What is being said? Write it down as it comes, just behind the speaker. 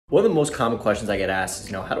One of the most common questions I get asked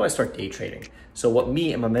is, how do I start day trading? So what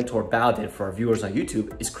me and my mentor Val did for our viewers on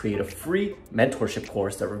YouTube is create a free mentorship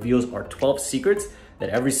course that reveals our 12 secrets that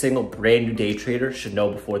every single brand new day trader should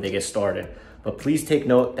know before they get started. But please take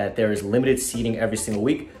note that there is limited seating every single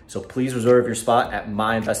week, so please reserve your spot at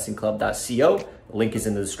myinvestingclub.co. The link is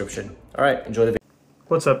in the description. All right, enjoy the video.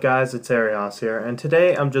 What's up guys, it's Arias here, and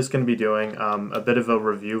today I'm just going to be doing a bit of a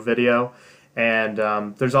review video, and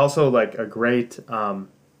there's also like a great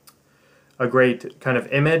kind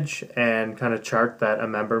of image and kind of chart that a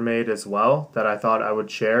member made as well that I thought I would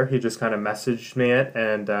share. He just kind of messaged me it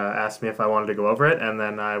and asked me if I wanted to go over it, and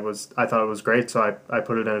then I thought it was great, so I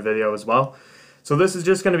put it in a video as well. So this is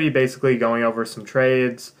just going to be basically going over some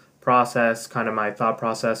trades, process, kind of my thought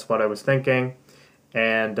process, what I was thinking,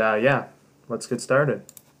 and yeah, let's get started.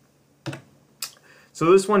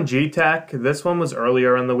 So this one, GTEC, this one was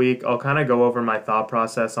earlier in the week. I'll kind of go over my thought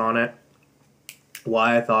process on it,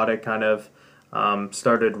 why I thought it kind of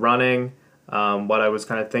started running, what I was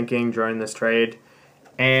kind of thinking during this trade.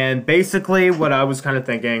 And basically what I was kind of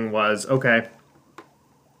thinking was, okay,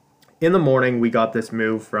 in the morning we got this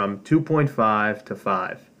move from 2.5 to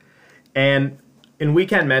 5. And in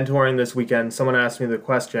weekend mentoring this weekend, someone asked me the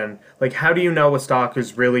question, like, how do you know a stock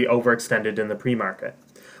is really overextended in the pre-market?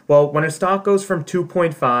 Well, when a stock goes from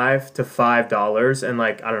 2.5 to $5 and,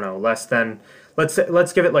 like, I don't know, less than,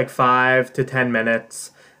 let's give it like 5 to 10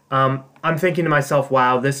 minutes, I'm thinking to myself,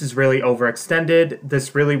 wow, this is really overextended.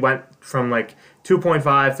 This really went from like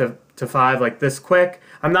 2.5 to 5 like this quick.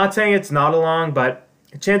 I'm not saying it's not a long, but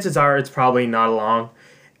chances are it's probably not a long.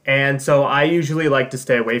 And so I usually like to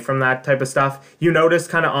stay away from that type of stuff. You notice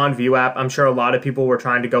kind of on VWAP, I'm sure a lot of people were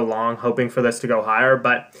trying to go long, hoping for this to go higher,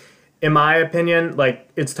 but in my opinion, like,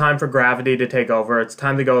 it's time for gravity to take over. It's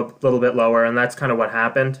time to go a little bit lower, and that's kind of what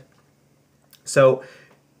happened. So,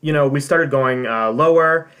 we started going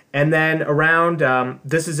lower, and then around,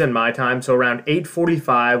 this is in my time, so around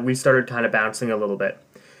 8:45, we started kind of bouncing a little bit.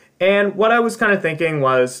 And what I was kind of thinking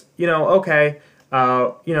was, okay,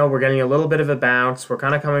 we're getting a little bit of a bounce. We're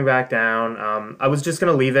kind of coming back down. I was just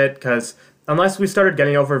going to leave it because unless we started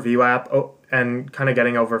getting over VWAP and kind of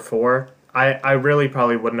getting over 4, I really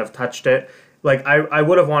probably wouldn't have touched it. Like, I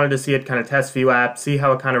would have wanted to see it kind of test VWAP, see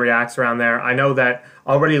how it kind of reacts around there. I know that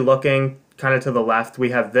already looking kind of to the left, we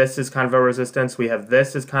have this as kind of a resistance, we have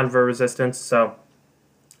this as kind of a resistance. So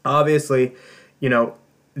obviously,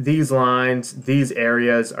 these lines, these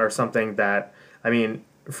areas are something that, I mean,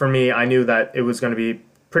 for me, I knew that it was going to be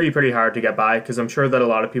pretty hard to get by, because I'm sure that a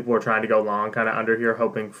lot of people were trying to go long kind of under here,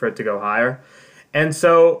 hoping for it to go higher. And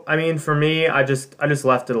so, I mean, for me, I just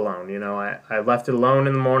left it alone. I left it alone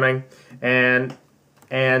in the morning, and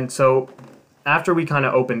so after we kind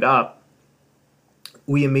of opened up,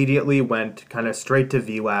 we immediately went kind of straight to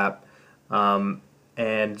VWAP,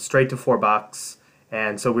 and straight to $4.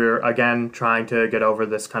 And so we were again trying to get over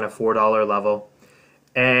this kind of $4 level,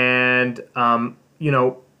 and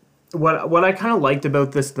what I kind of liked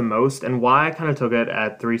about this the most, and why I kind of took it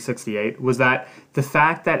at 368, was that the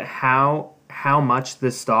fact that how much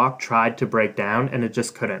this stock tried to break down and it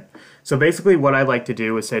just couldn't. So basically what I like to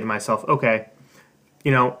do is say to myself, okay,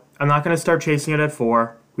 I'm not going to start chasing it at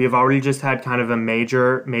 4. We have already just had kind of a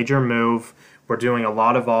major move. We're doing a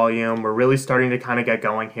lot of volume. We're really starting to kind of get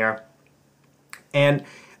going here. And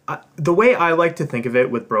the way I like to think of it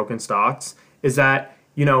with broken stocks is that,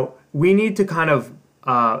 we need to kind of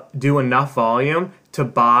do enough volume to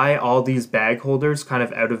buy all these bag holders kind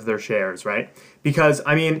of out of their shares, right? Because,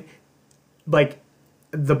 I mean, like,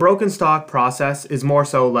 the broken stock process is more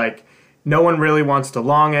so like, no one really wants to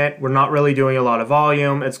long it. We're not really doing a lot of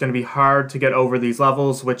volume. It's going to be hard to get over these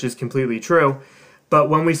levels, which is completely true. But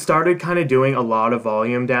when we started kind of doing a lot of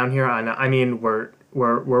volume down here, I mean, we're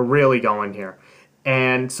really going here.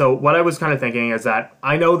 And so what I was kind of thinking is that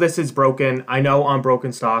I know this is broken. I know on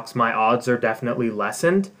broken stocks, my odds are definitely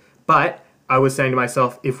lessened. But I was saying to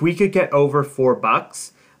myself, if we could get over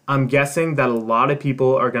 $4, I'm guessing that a lot of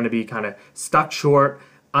people are going to be kind of stuck short,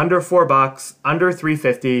 under $4, under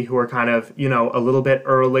 350, who are kind of, a little bit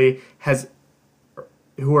early,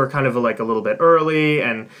 who are kind of like a little bit early,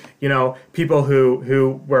 and, people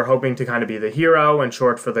who were hoping to kind of be the hero and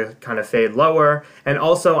short for the kind of fade lower. And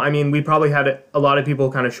also, I mean, we probably had a lot of people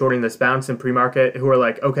kind of shorting this bounce in pre-market who are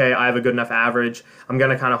like, okay, I have a good enough average. I'm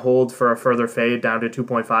going to kind of hold for a further fade down to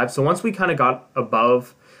 2.5. So once we kind of got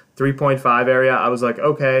above 3.5 area, I was like,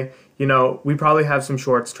 okay, we probably have some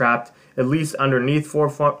shorts trapped at least underneath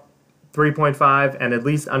 3.5 and at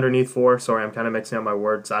least underneath 4. Sorry, I'm kind of mixing up my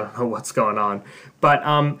words. I don't know what's going on. But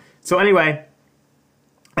so anyway,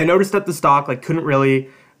 I noticed that the stock couldn't really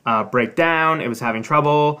break down. It was having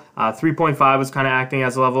trouble. 3.5 was kind of acting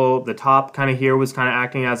as a level. The top kind of here was kind of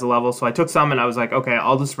acting as a level. So I took some and I was like, okay,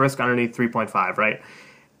 I'll just risk underneath 3.5, right?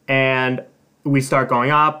 And we start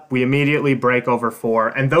going up. We immediately break over 4.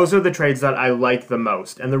 And those are the trades that I like the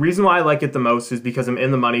most. And the reason why I like it the most is because I'm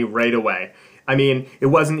in the money right away. I mean, it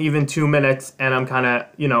wasn't even 2 minutes and I'm kind of,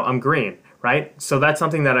 I'm green, right? So that's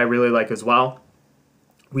something that I really like as well.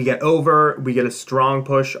 We get over, we get a strong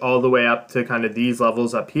push all the way up to kind of these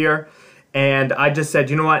levels up here. And I just said,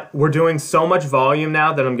 you know what, we're doing so much volume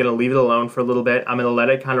now that I'm going to leave it alone for a little bit. I'm going to let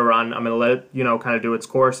it kind of run. I'm going to let it, kind of do its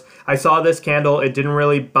course. I saw this candle. It didn't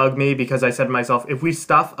really bug me because I said to myself, if we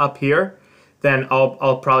stuff up here, then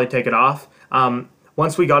I'll probably take it off.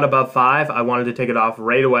 Once we got above 5, I wanted to take it off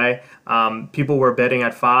right away. People were bidding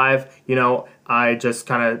at 5. I just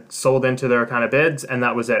kind of sold into their kind of bids, and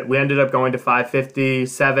that was it. We ended up going to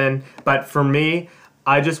 557. But for me,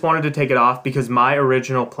 I just wanted to take it off because my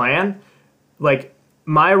original plan was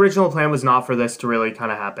not for this to really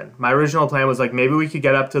kind of happen. My original plan was like, maybe we could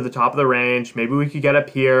get up to the top of the range. Maybe we could get up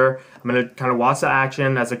here. I'm going to kind of watch the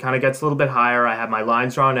action as it kind of gets a little bit higher. I have my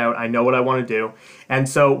lines drawn out. I know what I want to do. And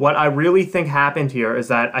so what I really think happened here is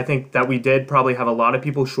that I think that we did probably have a lot of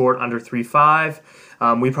people short under 3.5.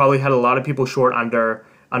 We probably had a lot of people short under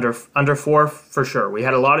 4 for sure. We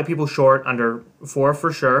had a lot of people short under 4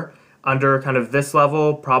 for sure. Under kind of this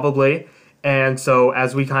level probably. And so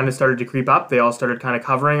as we kind of started to creep up, they all started kind of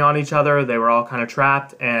covering on each other. They were all kind of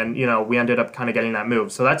trapped, and we ended up kind of getting that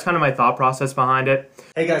move. So that's kind of my thought process behind it.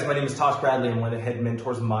 Hey guys, my name is Tosh Bradley. I'm one of the head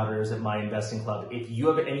mentors and moderators at My Investing Club. If you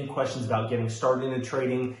have any questions about getting started in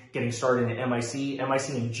trading, getting started in MIC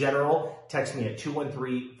in general, text me at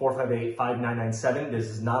 213-458-5997. This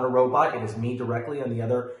is not a robot. It is me directly on the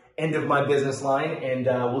other end of my business line, and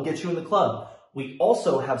we'll get you in the club. We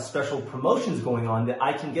also have special promotions going on that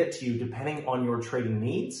I can get to you depending on your trading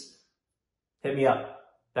needs. Hit me up.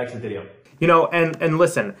 Back to the video. And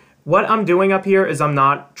listen, what I'm doing up here is I'm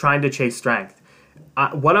not trying to chase strength.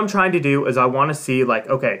 What I'm trying to do is I want to see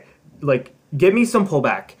give me some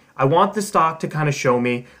pullback. I want the stock to kind of show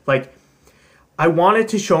me, I want it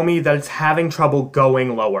to show me that it's having trouble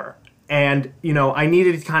going lower. And, I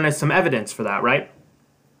needed kind of some evidence for that, right?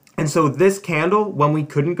 And so this candle, when we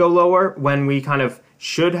couldn't go lower, when we kind of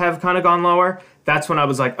should have kind of gone lower, that's when I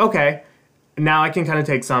was like, okay, now I can kind of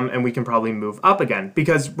take some and we can probably move up again.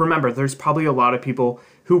 Because remember, there's probably a lot of people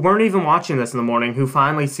who weren't even watching this in the morning who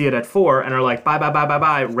finally see it at 4 and are like,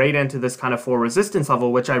 buy, right into this kind of 4 resistance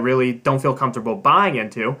level, which I really don't feel comfortable buying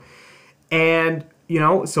into. And,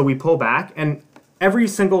 so we pull back, and every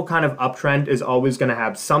single kind of uptrend is always going to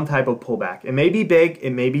have some type of pullback. It may be big,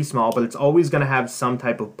 it may be small, but it's always going to have some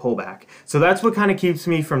type of pullback. So that's what kind of keeps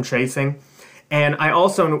me from chasing. And I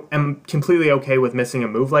also am completely okay with missing a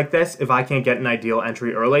move like this if I can't get an ideal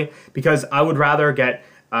entry early, because I would rather get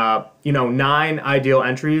 9 ideal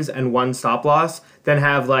entries and 1 stop loss than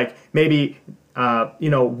have maybe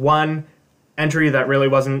 1 entry that really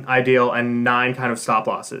wasn't ideal and 9 kind of stop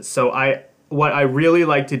losses. So what I really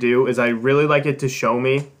like to do is I really like it to show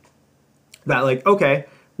me that okay,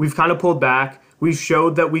 we've kind of pulled back. We've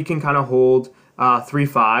showed that we can kind of hold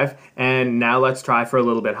 3.5, and now let's try for a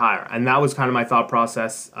little bit higher. And that was kind of my thought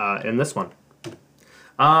process in this one.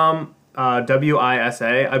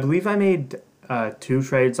 WISA, I believe I made 2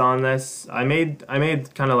 trades on this. I made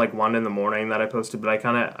kind of 1 in the morning that I posted, but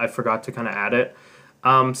I forgot to kind of add it.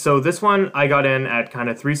 So this one I got in at kind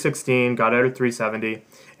of 316, got out at 370.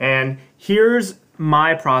 And here's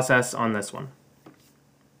my process on this one,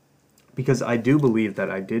 because I do believe that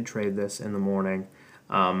I did trade this in the morning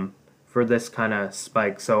for this kind of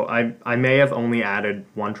spike. So I may have only added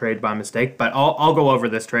 1 trade by mistake, but I'll go over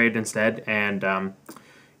this trade instead, and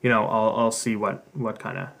I'll see what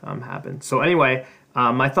kind of happened. So anyway,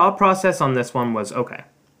 my thought process on this one was, okay,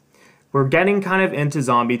 we're getting kind of into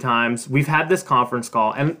zombie times. We've had this conference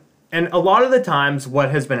call, and a lot of the times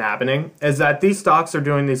what has been happening is that these stocks are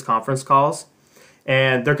doing these conference calls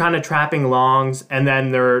and they're kind of trapping longs, and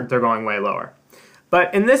then they're going way lower.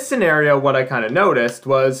 But in this scenario, what I kind of noticed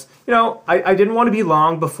was, I didn't want to be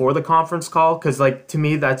long before the conference call because to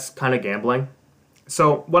me that's kind of gambling.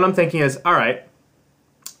 So what I'm thinking is, all right,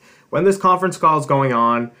 when this conference call is going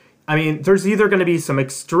on, there's either going to be some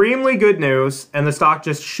extremely good news and the stock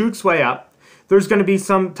just shoots way up. There's going to be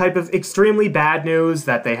some type of extremely bad news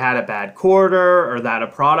that they had a bad quarter, or that a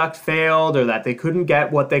product failed, or that they couldn't get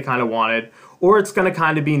what they kind of wanted, or it's going to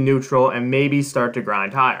kind of be neutral and maybe start to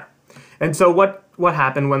grind higher. And so what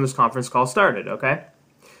happened when this conference call started, okay?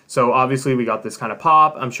 So obviously we got this kind of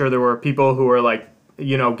pop. I'm sure there were people who were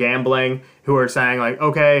you know, gambling, who are saying like,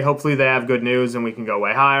 okay, hopefully they have good news and we can go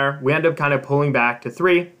way higher. We end up kind of pulling back to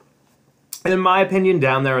 3. And in my opinion,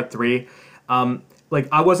 down there at 3, like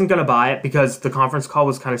I wasn't going to buy it because the conference call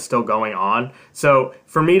was kind of still going on. So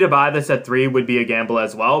for me to buy this at 3 would be a gamble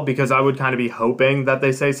as well, because I would kind of be hoping that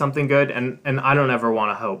they say something good, and I don't ever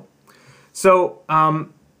want to hope. So,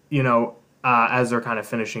 you know, as they're kind of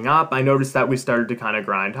finishing up, I noticed that we started to kind of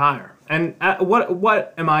grind higher. And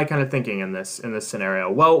what am I kind of thinking in this scenario?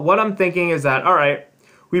 Well, what I'm thinking is that, all right,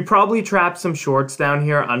 we probably trapped some shorts down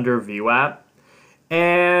here under VWAP,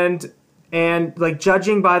 and like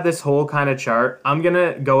judging by this whole kind of chart, I'm going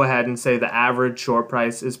to go ahead and say the average short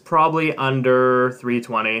price is probably under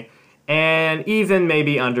 320 and even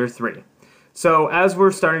maybe under 3. So as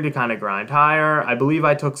we're starting to kind of grind higher, I believe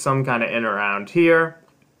I took some kind of in around here.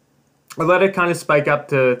 I let it kind of spike up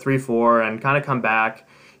to 3.4 and kind of come back.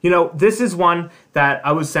 You know, this is one that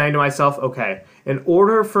I was saying to myself, okay, in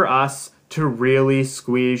order for us to really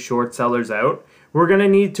squeeze short sellers out, we're going to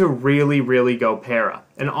need to really, really go para.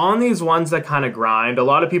 And on these ones that kind of grind, a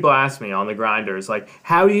lot of people ask me on the grinders, like,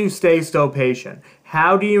 how do you stay so patient?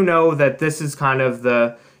 How do you know that this is kind of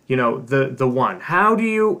the, you know, the one? How do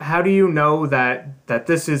you know that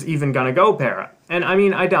this is even going to go para? And I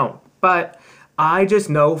mean, I don't. But I just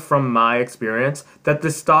know from my experience that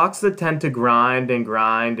the stocks that tend to grind and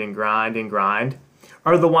grind and grind and grind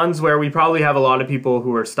are the ones where we probably have a lot of people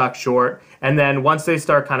who are stuck short, and then once they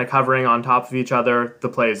start kind of covering on top of each other, the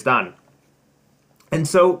play is done. And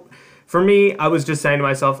so for me, I was just saying to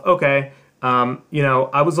myself, okay, you know,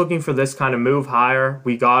 I was looking for this kind of move higher.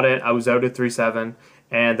 We got it. I was out at 3.7,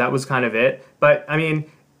 and that was kind of it. But I mean,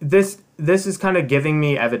 this is kind of giving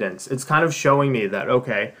me evidence. It's kind of showing me that,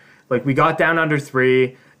 okay, like we got down under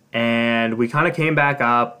 3 and we kind of came back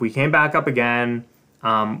up. We came back up again.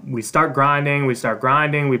 We start grinding,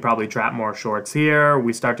 we probably trap more shorts here,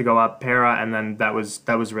 we start to go up para, and then that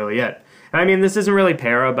was really it. And I mean, this isn't really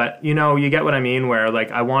para, but you know, you get what I mean, where like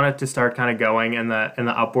I want it to start kind of going in the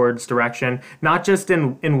upwards direction, not just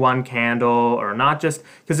in one candle, or not just,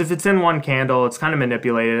 because if it's in one candle, it's kind of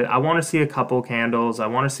manipulated. I want to see a couple candles, I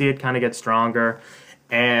want to see it kind of get stronger,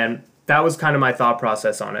 and that was kind of my thought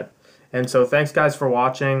process on it. And so thanks guys for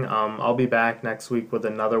watching. I'll be back next week with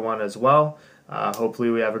another one as well. Hopefully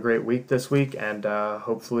we have a great week this week, and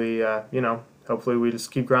hopefully you know, hopefully we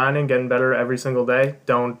just keep grinding, getting better every single day.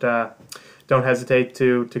 Don't hesitate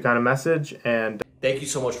to kind of message. And thank you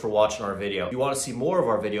so much for watching our video. If you want to see more of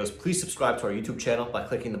our videos, please subscribe to our YouTube channel by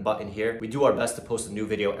clicking the button here. We do our best to post a new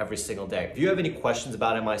video every single day. If you have any questions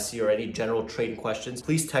about MIC or any general trading questions,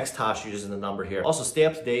 please text Tosh using the number here. Also, stay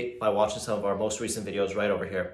up to date by watching some of our most recent videos right over here.